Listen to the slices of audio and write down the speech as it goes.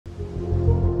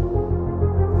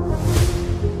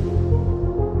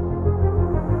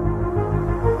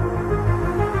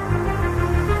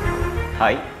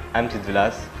Hi, I'm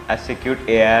Chidvilas. I've secured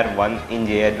AIR-1 in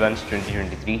JEE Advanced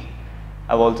 2023.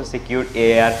 I've also secured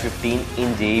AIR-15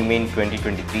 in JEE Main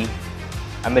 2023.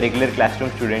 I'm a regular classroom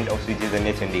student of Sri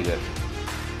Chaitanya Chandigarh.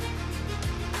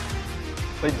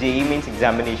 For JEE Mains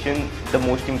examination, the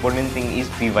most important thing is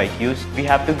PYQs. We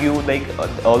have to give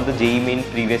all the JEE Main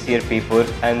previous year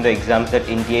papers and the exams that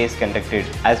NTA has conducted,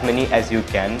 as many as you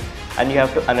can, and you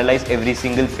have to analyze every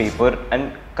single paper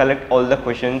and collect all the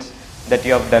questions that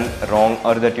you have done wrong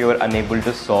or that you are unable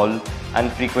to solve,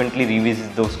 and frequently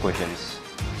revisit those questions.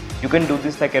 You can do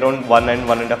this like around one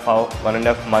and a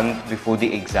half month before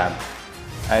the exam,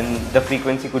 and the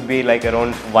frequency could be like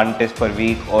around one test per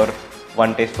week or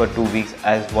one test for 2 weeks,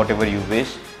 as whatever you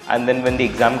wish. And then when the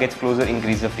exam gets closer,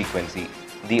 increase the frequency.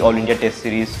 The All India Test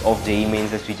Series of JEE Mains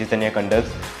that Sri Chaitanya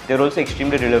conducts, they are also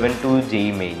extremely relevant to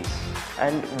JEE Mains.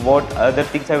 And what other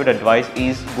things I would advise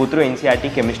is go through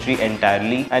NCERT chemistry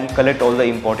entirely and collect all the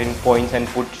important points and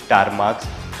put star marks,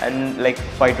 and like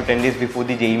 5 to 10 days before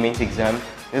the JEE Mains exam,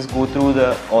 just go through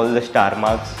all the star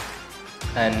marks,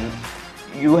 and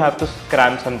you have to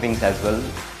cram some things as well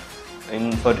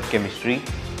for chemistry.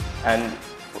 And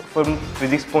from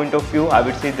physics point of view, I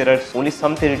would say there are only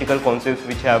some theoretical concepts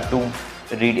which you have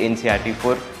to read NCERT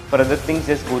for. For other things,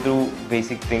 just go through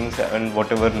basic things and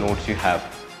whatever notes you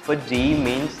have. For JEE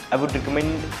Mains, I would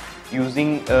recommend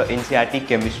using NCERT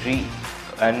chemistry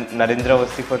and Narendra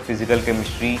Awasthi for physical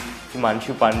chemistry,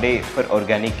 Himanshu Pandey for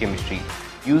organic chemistry.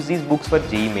 Use these books for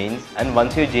JEE Mains, and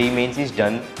once your JEE Mains is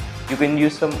done, you can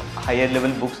use some higher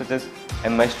level books such as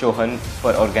MS Chauhan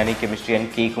for organic chemistry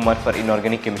and K Kumar for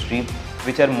inorganic chemistry,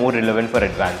 which are more relevant for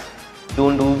advanced.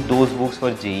 Don't do those books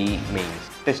for JEE Mains.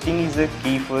 Testing is the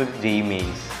key for JEE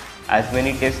Mains. As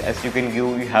many tests as you can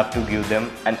give, you have to give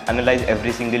them, and analyze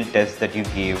every single test that you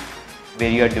gave, where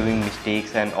you are doing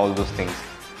mistakes and all those things.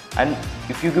 And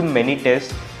if you give many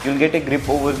tests, you'll get a grip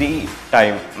over the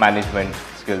time management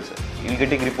skills. You'll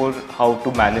get a grip over how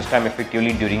to manage time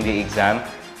effectively during the exam,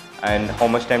 and how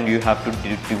much time do you have to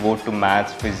devote to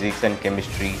maths, physics and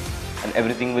chemistry, and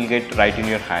everything will get right in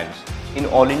your hands. In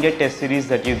All India Test Series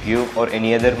that you give or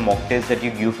any other mock test that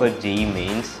you give for JEE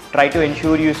Mains, try to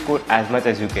ensure you score as much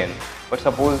as you can. But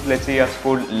suppose, let's say you have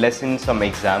scored less in some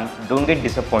exam, don't get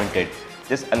disappointed.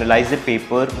 Just analyze the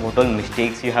paper, what all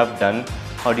mistakes you have done,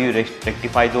 how do you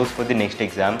rectify those for the next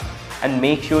exam, and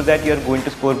make sure that you are going to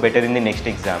score better in the next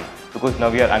exam, because now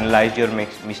you have analyzed your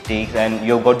mistakes and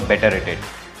you have got better at it.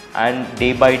 And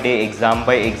day by day, exam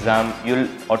by exam, you'll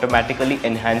automatically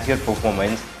enhance your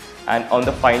performance, and on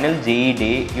the final JEE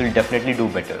day, you'll definitely do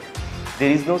better.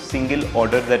 There is no single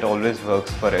order that always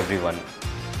works for everyone.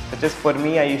 Such as for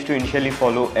me, I used to initially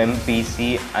follow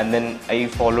MPC, and then I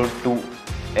followed to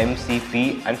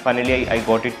MCP, and finally I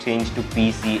got it changed to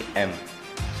PCM.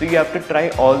 So you have to try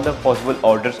all the possible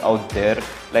orders out there,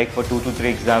 like for 2 to 3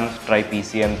 exams, try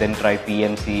PCM, then try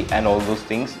PMC and all those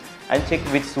things, and check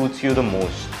which suits you the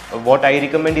most. What I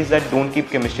recommend is that don't keep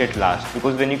chemistry at last,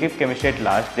 because when you keep chemistry at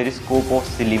last, there is scope of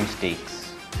silly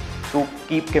mistakes. So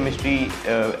keep chemistry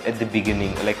at the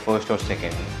beginning, like first or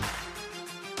second.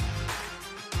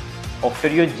 After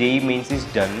your JEE Mains is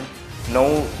done, now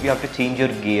you have to change your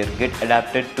gear, get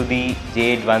adapted to the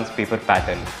JEE Advanced paper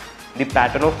pattern. The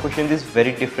pattern of questions is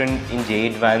very different in JEE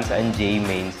Advanced and JEE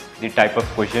Mains. The type of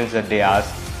questions that they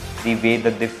ask, the way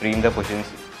that they frame the questions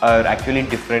are actually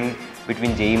different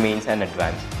between JEE Mains and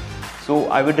Advanced. So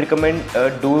I would recommend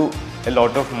do a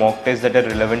lot of mock tests that are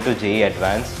relevant to JEE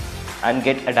Advanced and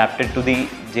get adapted to the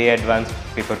JEE Advanced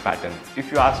paper pattern.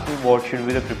 If you ask me what should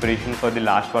be the preparation for the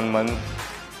last 1 month,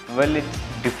 well, it's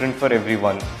different for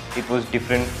everyone. It was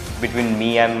different between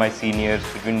me and my seniors,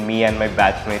 between me and my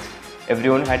batchmates.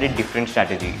 Everyone had a different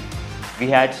strategy. We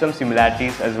had some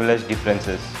similarities as well as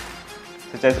differences,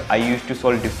 such as I used to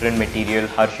solve different material,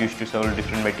 Harsh used to solve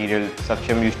different material,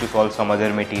 Saksham used to solve some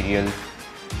other material,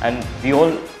 and we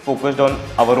all focused on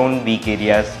our own weak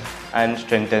areas and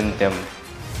strengthened them.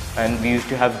 And we used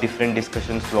to have different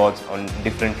discussion slots on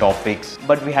different topics,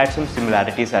 but we had some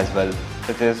similarities as well,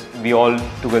 such as we all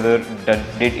together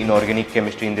did inorganic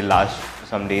chemistry in the last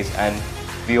some days, and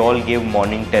we all gave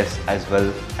morning tests as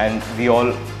well, and we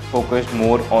all focused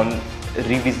more on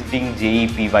revisiting JEE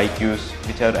PYQs,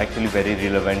 which are actually very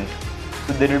relevant.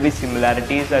 So there will be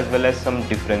similarities as well as some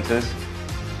differences,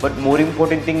 but more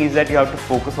important thing is that you have to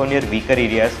focus on your weaker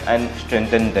areas and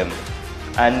strengthen them,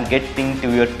 and get things to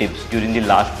your tips during the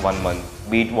last 1 month,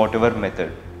 be it whatever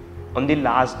method. On the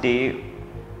last day,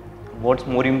 what's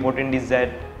more important is that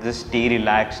just stay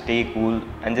relaxed, stay cool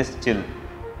and just chill.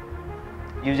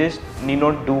 You just need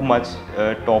not do much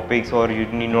topics, or you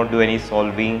need not do any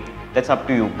solving. That's up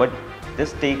to you, but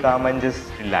just stay calm and just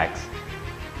relax.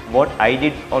 What I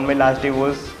did on my last day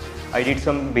was I did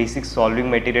some basic solving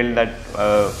material that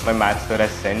my maths sir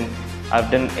has sent. I've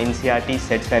done NCERT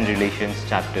sets and relations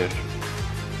chapter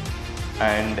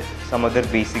and some other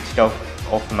basic stuff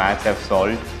of maths I've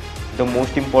solved. The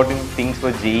most important things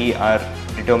for JEE are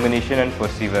determination and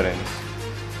perseverance.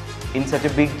 In such a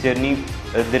big journey,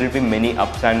 there will be many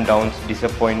ups and downs,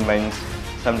 disappointments.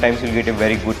 Sometimes you'll get a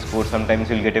very good score, sometimes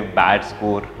you'll get a bad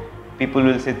score. People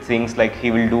will say things like he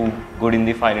will do good in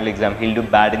the final exam, he'll do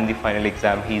bad in the final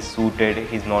exam, he's suited,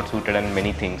 he's not suited, and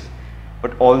many things.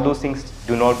 But all those things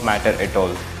do not matter at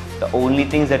all. The only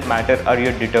things that matter are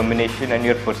your determination and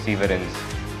your perseverance.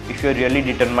 If you're really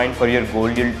determined for your goal,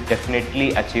 you'll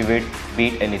definitely achieve it,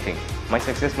 beat anything. My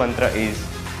success mantra is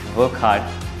work hard,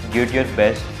 give it your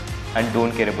best, and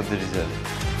don't care about the result.